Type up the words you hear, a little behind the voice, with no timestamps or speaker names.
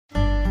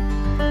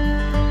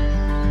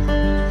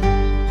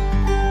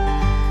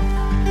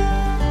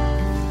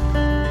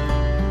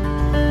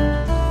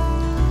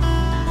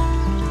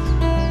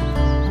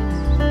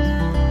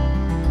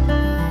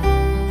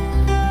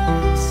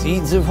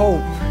Words of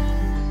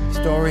Hope,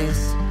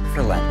 Stories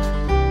for Lent.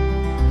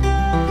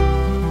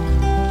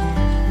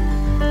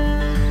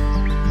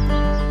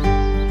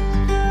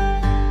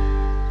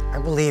 I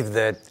believe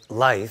that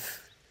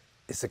life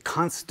is a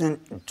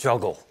constant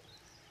juggle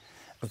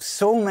of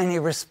so many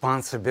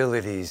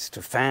responsibilities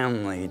to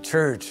family,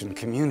 church, and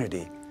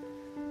community.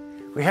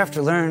 We have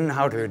to learn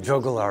how to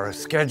juggle our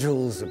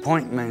schedules,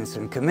 appointments,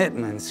 and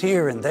commitments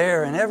here and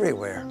there and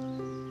everywhere.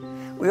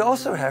 We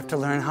also have to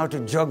learn how to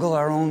juggle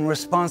our own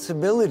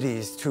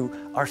responsibilities to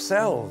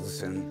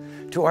ourselves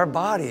and to our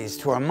bodies,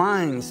 to our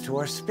minds, to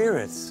our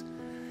spirits.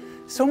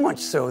 So much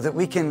so that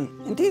we can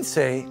indeed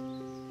say,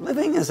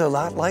 living is a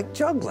lot like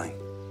juggling.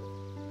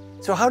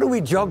 So how do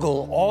we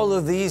juggle all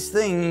of these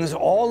things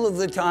all of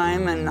the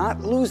time and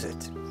not lose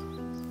it?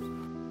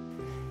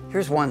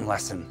 Here's one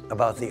lesson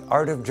about the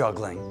art of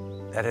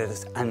juggling that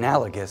is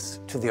analogous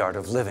to the art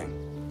of living.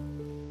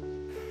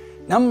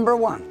 Number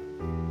one,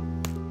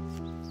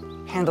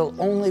 handle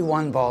only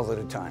one ball at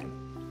a time.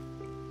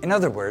 In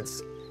other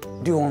words,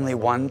 do only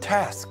one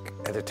task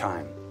at a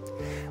time.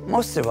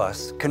 Most of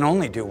us can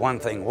only do one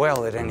thing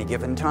well at any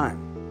given time.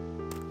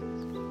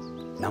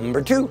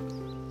 Number two,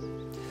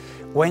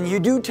 when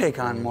you do take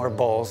on more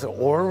balls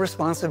or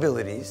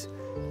responsibilities,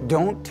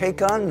 don't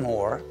take on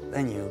more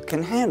than you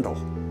can handle.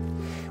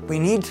 We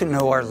need to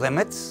know our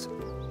limits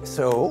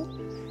so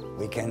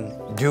we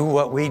can do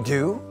what we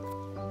do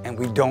and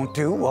we don't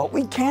do what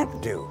we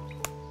can't do.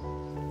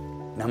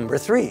 Number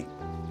three,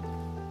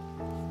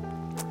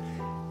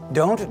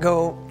 don't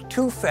go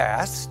too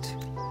fast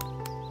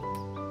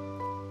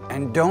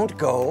and don't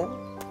go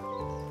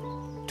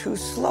too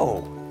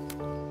slow.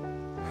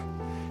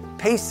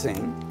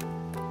 Pacing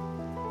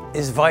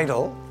is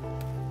vital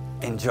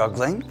in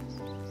juggling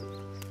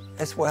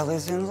as well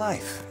as in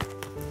life.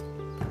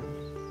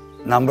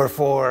 Number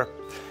four,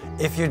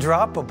 if you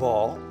drop a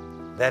ball,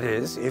 that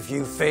is, if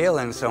you fail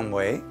in some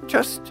way,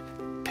 just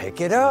pick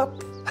it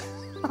up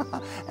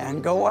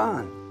and go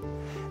on.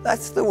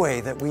 That's the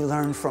way that we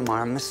learn from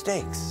our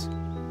mistakes.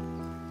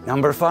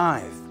 Number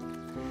five,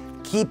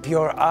 keep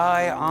your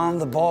eye on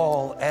the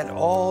ball at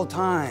all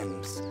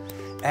times.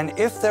 And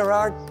if there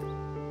are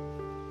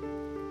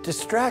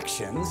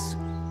distractions,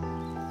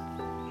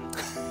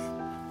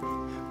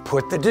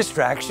 put the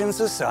distractions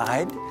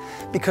aside,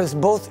 because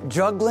both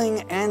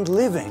juggling and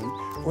living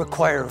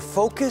require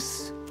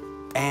focus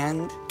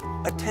and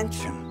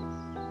attention.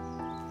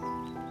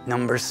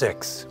 Number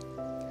six,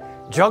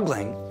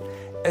 juggling,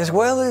 as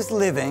well as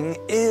living,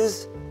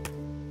 is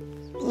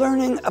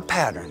learning a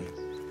pattern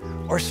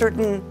or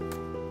certain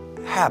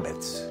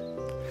habits.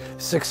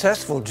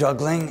 Successful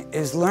juggling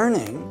is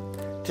learning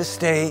to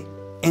stay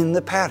in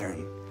the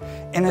pattern,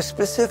 in a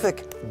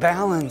specific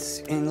balance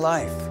in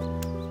life.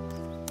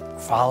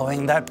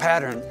 Following that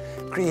pattern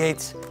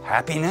creates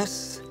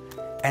happiness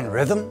and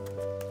rhythm.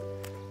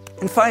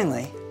 And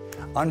finally,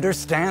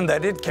 understand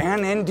that it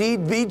can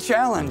indeed be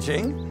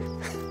challenging,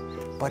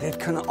 but it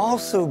can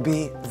also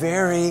be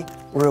very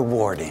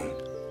rewarding.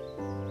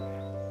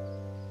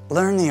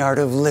 Learn the art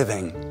of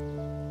living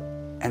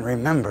and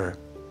remember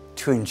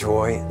to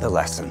enjoy the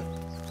lesson.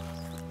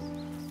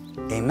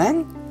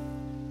 Amen?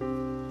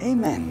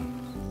 Amen.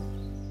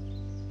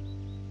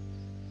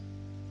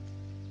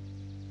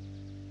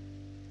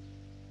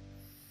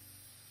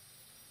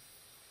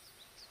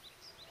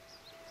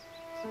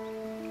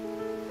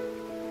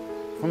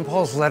 From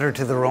Paul's letter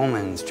to the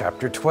Romans,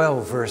 chapter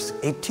 12, verse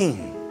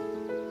 18.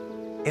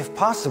 If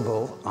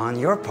possible, on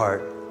your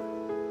part,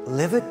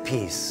 live at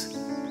peace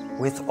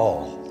with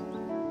all.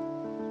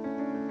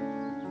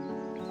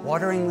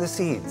 Watering the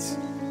seeds.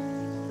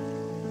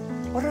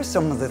 What are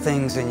some of the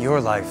things in your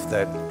life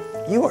that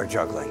you are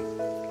juggling?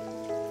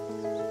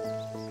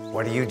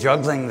 What are you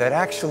juggling that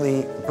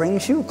actually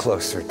brings you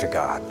closer to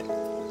God?